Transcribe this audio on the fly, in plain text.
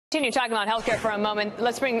Continue talking about health care for a moment.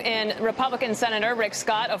 Let's bring in Republican Senator Rick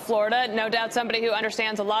Scott of Florida. No doubt somebody who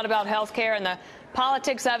understands a lot about health care and the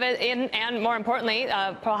politics of it, and more importantly,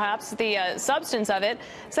 perhaps the substance of it.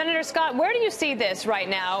 Senator Scott, where do you see this right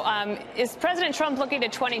now? Is President Trump looking to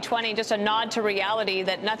 2020 just a nod to reality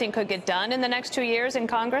that nothing could get done in the next 2 years in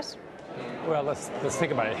Congress? Well, let's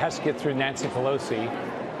think about it. It has to get through Nancy Pelosi.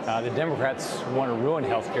 The Democrats want to ruin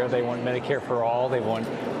health care. They want Medicare for all. They want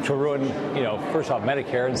to ruin, first off,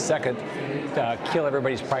 Medicare, and second, kill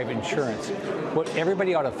everybody's private insurance. What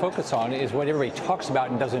everybody ought to focus on is what everybody talks about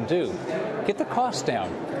and doesn't do. Get the costs down.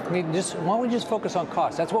 I mean, why don't we just focus on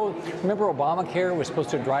costs? That's what, remember Obamacare was supposed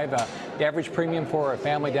to drive the average premium for a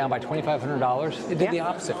family down by $2,500? It did the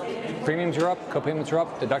opposite. Premiums are up, co-payments are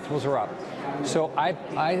up, deductibles are up. So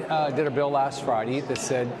I did a bill last Friday that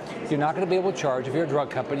said you're not going to be able to charge, if you're a drug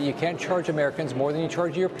company, you can't charge Americans more than you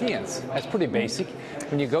charge Europeans. That's pretty basic.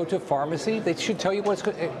 When you go to a pharmacy, they should tell you what's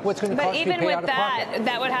going to cost you to pay out of pocket. But even with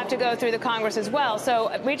that would have to go through the Congress as well.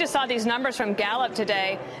 So we just saw these numbers from Gallup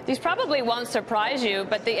today. These probably won't surprise you,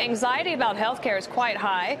 but the anxiety about health care is quite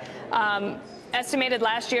high. Estimated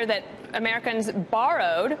last year that Americans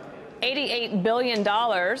borrowed $88 billion.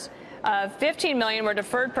 15 million were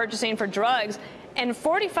deferred purchasing for drugs, and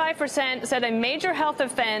 45% said a major health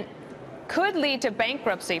event could lead to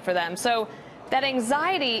bankruptcy for them. So that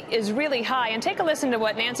anxiety is really high. And take a listen to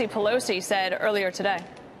what Nancy Pelosi said earlier today.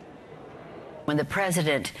 When the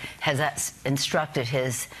president has instructed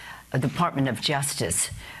his Department of Justice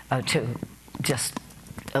to just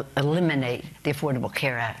eliminate the Affordable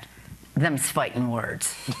Care Act, them's fighting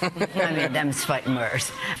words. I mean, them's fighting words.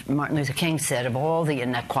 Martin Luther King said, of all the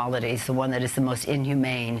inequalities, the one that is the most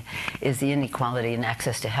inhumane is the inequality in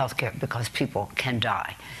access to health care because people can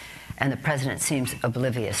die. And the president seems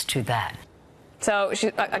oblivious to that. So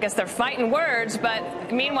I guess they're fighting words,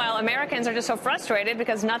 but meanwhile, Americans are just so frustrated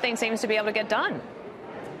because nothing seems to be able to get done.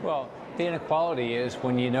 Well, the inequality is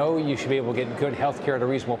when you know you should be able to get good health care at a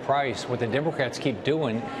reasonable price. What the Democrats keep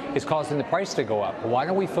doing is causing the price to go up. Why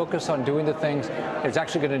don't we focus on doing the things that's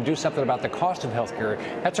actually going to do something about the cost of health care?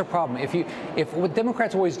 That's our problem. If what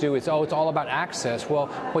Democrats always do is, it's all about access. Well,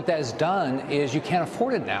 what that has done is you can't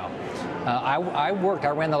afford it now. I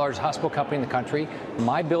ran the largest hospital company in the country.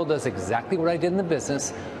 My bill does exactly what I did in the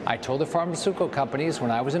business. I told the pharmaceutical companies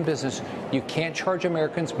when I was in business, you can't charge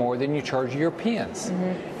Americans more than you charge Europeans.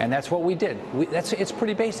 Mm-hmm. And that's what we did. It's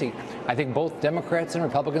pretty basic. I think both Democrats and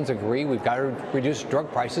Republicans agree we've got to reduce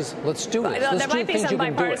drug prices. Let's do it. There might be some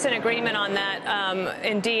bipartisan agreement on that,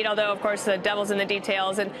 indeed, although, of course, the devil's in the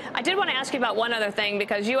details. And I did want to ask you about one other thing,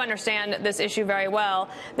 because you understand this issue very well.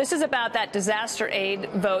 This is about that disaster aid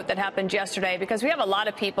vote that happened yesterday, because we have a lot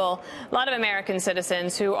of people, a lot of American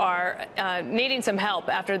citizens who are needing some help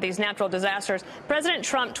after these natural disasters. President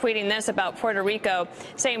Trump tweeting this about Puerto Rico,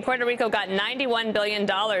 saying Puerto Rico got $91 billion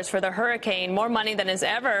for the hurricane, more money than has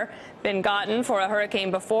ever been gotten for a hurricane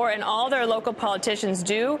before, and all their local politicians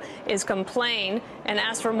do is complain and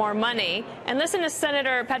ask for more money. And listen to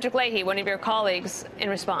Senator Patrick Leahy, one of your colleagues, in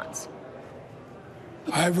response.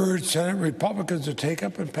 I've urged Senate Republicans to take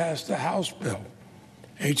up and pass the House bill,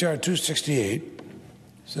 H.R. 268,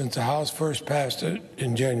 since the House first passed it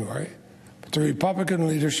in January. But the Republican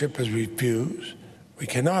leadership has refused. We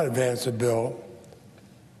cannot advance a bill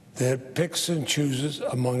that picks and chooses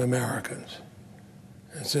among Americans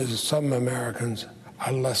and says some Americans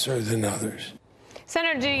are lesser than others.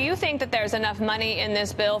 Senator, do you think that there's enough money in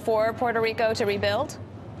this bill for Puerto Rico to rebuild?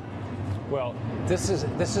 Well,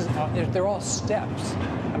 they're all steps.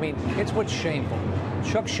 I mean, it's what's shameful.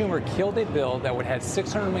 Chuck Schumer killed a bill that would have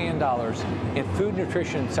 $600 million in food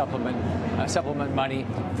nutrition supplement money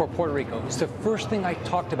for Puerto Rico. It's the first thing I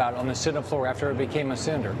talked about on the Senate floor after I became a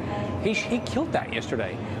senator. He killed that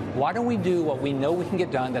yesterday. Why don't we do what we know we can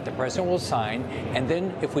get done, that the president will sign, and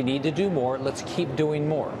then if we need to do more, let's keep doing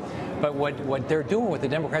more. But what they're doing, what the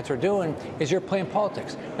Democrats are doing, is you're playing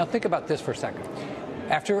politics. Now think about this for a second.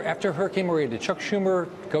 After Hurricane Maria, did Chuck Schumer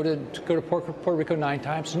go to Puerto Rico 9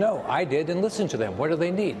 times? No, I did, and listened to them. What do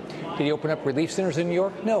they need? Did he open up relief centers in New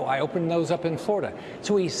York? No, I opened those up in Florida.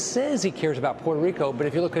 So he says he cares about Puerto Rico, but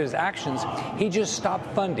if you look at his actions, he just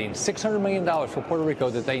stopped funding $600 million for Puerto Rico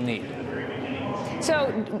that they need. So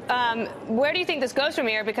where do you think this goes from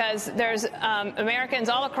here? Because there's Americans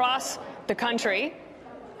all across the country.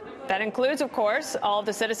 That includes, of course, all of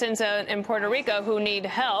the citizens in Puerto Rico who need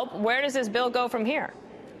help. Where does this bill go from here?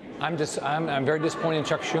 I'm very disappointed in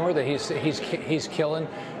Chuck Schumer that he's killing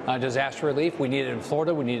disaster relief. We need it in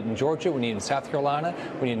Florida, we need it in Georgia, we need it in South Carolina,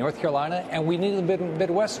 we need it in North Carolina, and we need it in the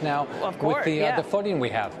Midwest now with the flooding we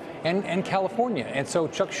have, and California. And so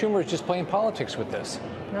Chuck Schumer is just playing politics with this.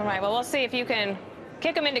 All right. Well, we'll see if you can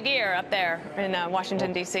kick them into gear up there in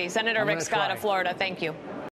Washington, D.C. Senator Rick Scott of Florida, thank you.